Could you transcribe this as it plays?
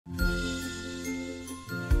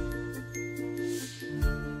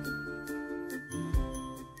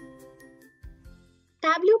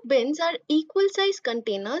Tableau bins are equal size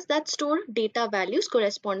containers that store data values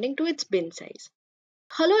corresponding to its bin size.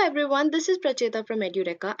 Hello everyone, this is Pracheta from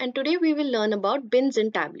Edureka, and today we will learn about bins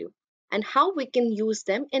in Tableau and how we can use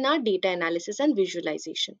them in our data analysis and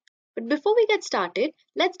visualization. But before we get started,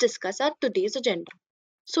 let's discuss our today's agenda.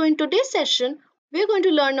 So in today's session, we're going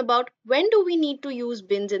to learn about when do we need to use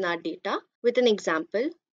bins in our data with an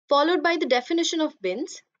example, followed by the definition of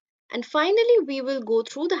bins, and finally we will go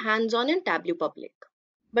through the hands-on in Tableau Public.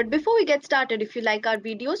 But before we get started, if you like our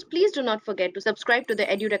videos, please do not forget to subscribe to the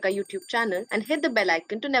Edureka YouTube channel and hit the bell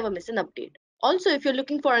icon to never miss an update. Also, if you're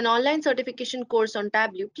looking for an online certification course on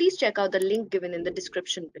Tableau, please check out the link given in the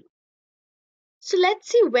description below. So let's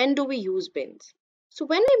see, when do we use bins? So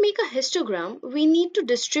when we make a histogram, we need to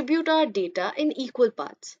distribute our data in equal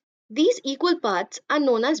parts. These equal parts are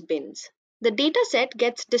known as bins. The data set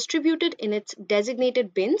gets distributed in its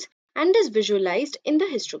designated bins and is visualized in the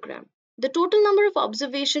histogram. The total number of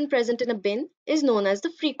observations present in a bin is known as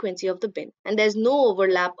the frequency of the bin, and there is no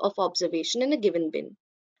overlap of observation in a given bin.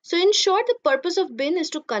 So in short, the purpose of bin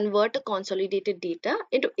is to convert a consolidated data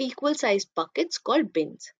into equal sized buckets called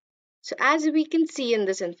bins. So as we can see in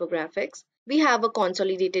this infographics, we have a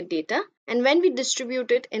consolidated data, and when we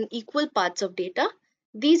distribute it in equal parts of data,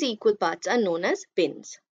 these equal parts are known as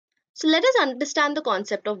bins. So let us understand the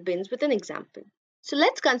concept of bins with an example. So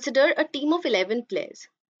let's consider a team of 11 players.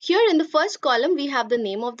 Here in the first column, we have the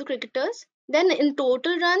name of the cricketers. Then in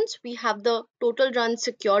total runs, we have the total runs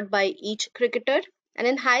secured by each cricketer. And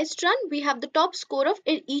in highest run, we have the top score of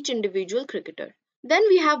each individual cricketer. Then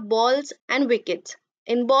we have balls and wickets.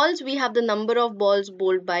 In balls, we have the number of balls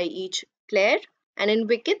bowled by each player. And in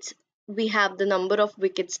wickets, we have the number of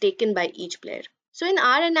wickets taken by each player. So in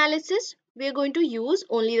our analysis, we are going to use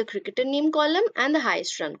only the cricketer name column and the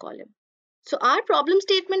highest run column. So our problem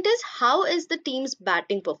statement is, how is the team's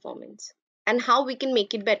batting performance and how we can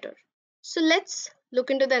make it better. So let's look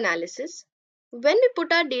into the analysis. When we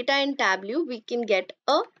put our data in Tableau, we can get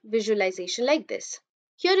a visualization like this.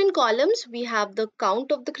 Here in columns, we have the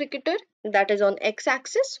count of the cricketer, that is on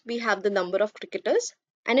x-axis, we have the number of cricketers,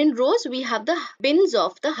 and in rows, we have the bins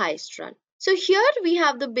of the highest run. So here we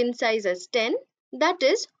have the bin size as 10, that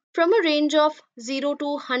is from a range of 0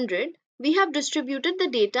 to 100, we have distributed the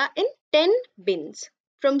data in 10 bins.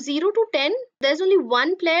 From 0 to 10, there's only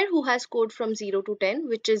one player who has scored from 0 to 10,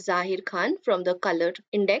 which is Zahir Khan from the color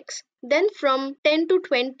index. Then from 10 to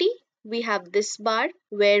 20, we have this bar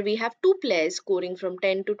where we have two players scoring from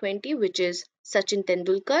 10 to 20, which is Sachin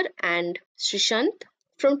Tendulkar and Srishant.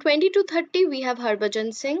 From 20 to 30, we have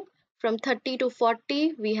Harbhajan Singh. From 30 to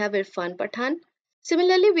 40, we have Irfan Pathan.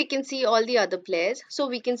 Similarly, we can see all the other players. So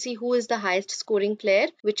we can see who is the highest scoring player,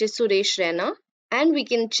 which is Suresh Raina, and we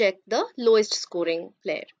can check the lowest scoring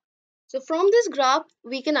player. So from this graph,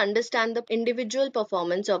 we can understand the individual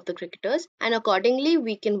performance of the cricketers, and accordingly,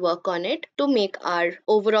 we can work on it to make our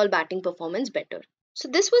overall batting performance better. So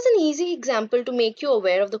this was an easy example to make you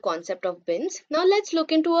aware of the concept of bins. Now let's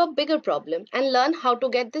look into a bigger problem and learn how to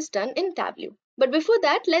get this done in Tableau. But before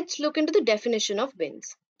that, let's look into the definition of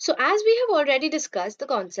bins. So as we have already discussed the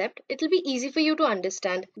concept, it will be easy for you to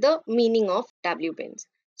understand the meaning of Tableau bins.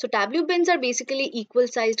 So Tableau bins are basically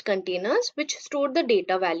equal-sized containers which store the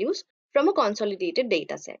data values from a consolidated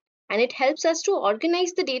data set. And it helps us to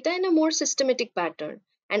organize the data in a more systematic pattern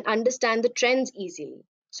and understand the trends easily.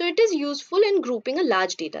 So it is useful in grouping a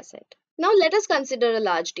large data set. Now let us consider a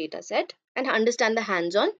large data set and understand the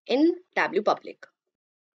hands-on in Tableau Public.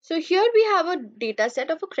 So here we have a data set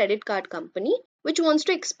of a credit card company which wants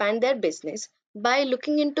to expand their business by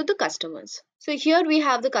looking into the customers. So here we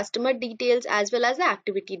have the customer details as well as the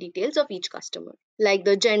activity details of each customer, like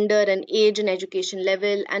the gender and age and education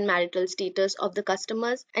level and marital status of the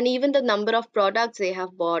customers, and even the number of products they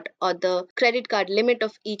have bought, or the credit card limit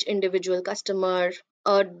of each individual customer,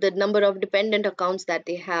 or the number of dependent accounts that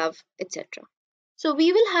they have, etc. So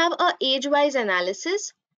we will have a age-wise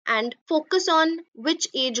analysis and focus on which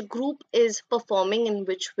age group is performing in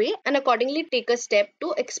which way, and accordingly take a step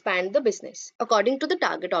to expand the business according to the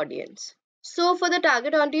target audience. So for the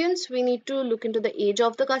target audience, we need to look into the age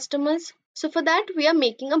of the customers. So for that, we are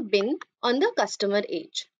making a bin on the customer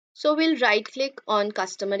age. So we'll right click on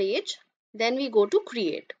customer age, then we go to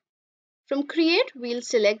create. From create, we'll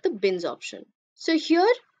select the bins option. So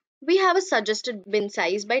here we have a suggested bin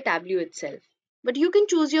size by Tableau itself, but you can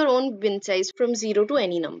choose your own bin size from 0 to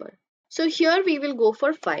any number. So here we will go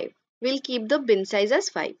for 5. We'll keep the bin size as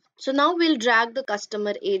 5. So now we'll drag the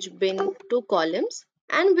customer age bin to columns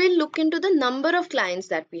and we'll look into the number of clients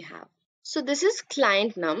that we have. So this is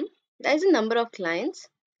client num, that is the number of clients,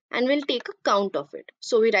 and we'll take a count of it.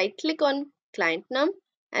 So we right click on client num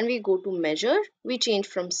and we go to measure, we change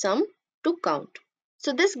from sum to count.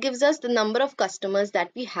 So this gives us the number of customers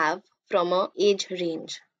that we have from a age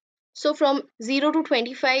range. So from 0 to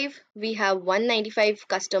 25, we have 195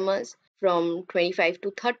 customers. From 25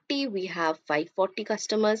 to 30, we have 540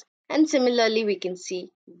 customers. And similarly, we can see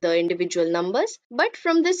the individual numbers. But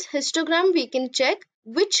from this histogram, we can check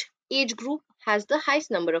which age group has the highest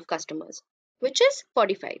number of customers, which is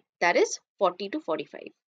 45. That is 40 to 45.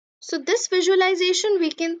 So this visualization,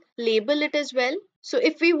 we can label it as well. So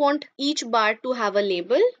if we want each bar to have a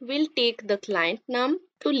label, we'll take the client num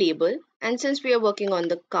to label. And since we are working on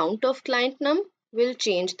the count of client num, we'll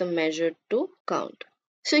change the measure to count.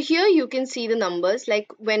 So here you can see the numbers, like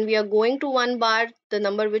when we are going to one bar, the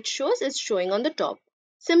number which shows is showing on the top.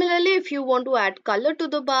 Similarly, if you want to add color to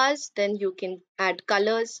the bars, then you can add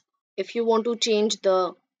colors. If you want to change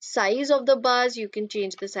the size of the bars, you can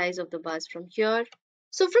change the size of the bars from here.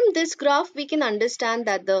 So from this graph, we can understand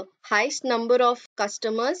that the highest number of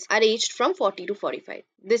customers are aged from 40 to 45,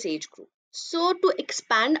 this age group. So to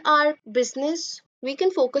expand our business, we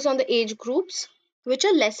can focus on the age groups which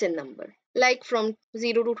are less in number, like from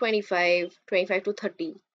 0 to 25, 25 to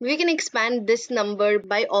 30. We can expand this number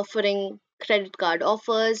by offering credit card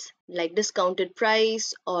offers like discounted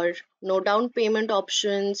price or no down payment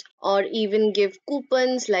options, or even give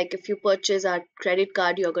coupons like if you purchase our credit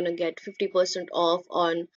card, you're going to get 50% off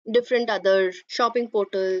on different other shopping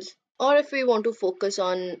portals. Or if we want to focus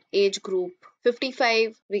on age group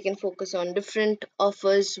 55, we can focus on different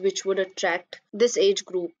offers which would attract this age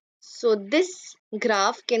group. So this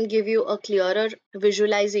graph can give you a clearer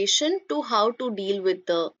visualization to how to deal with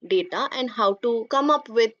the data and how to come up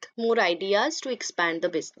with more ideas to expand the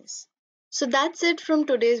business. So that's it from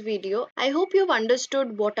today's video. I hope you've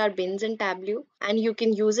understood what are bins in Tableau and you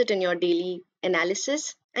can use it in your daily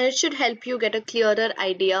analysis, and it should help you get a clearer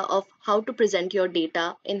idea of how to present your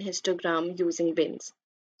data in histogram using bins.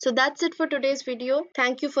 So that's it for today's video.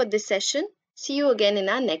 Thank you for this session. See you again in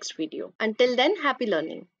our next video. Until then, happy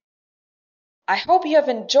learning. I hope you have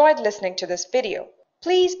enjoyed listening to this video.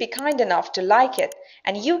 Please be kind enough to like it,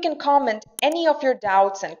 and you can comment any of your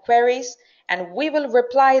doubts and queries, and we will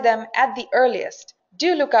reply them at the earliest.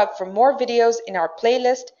 Do look out for more videos in our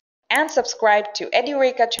playlist and subscribe to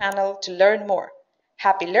Edureka channel to learn more.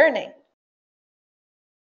 Happy learning!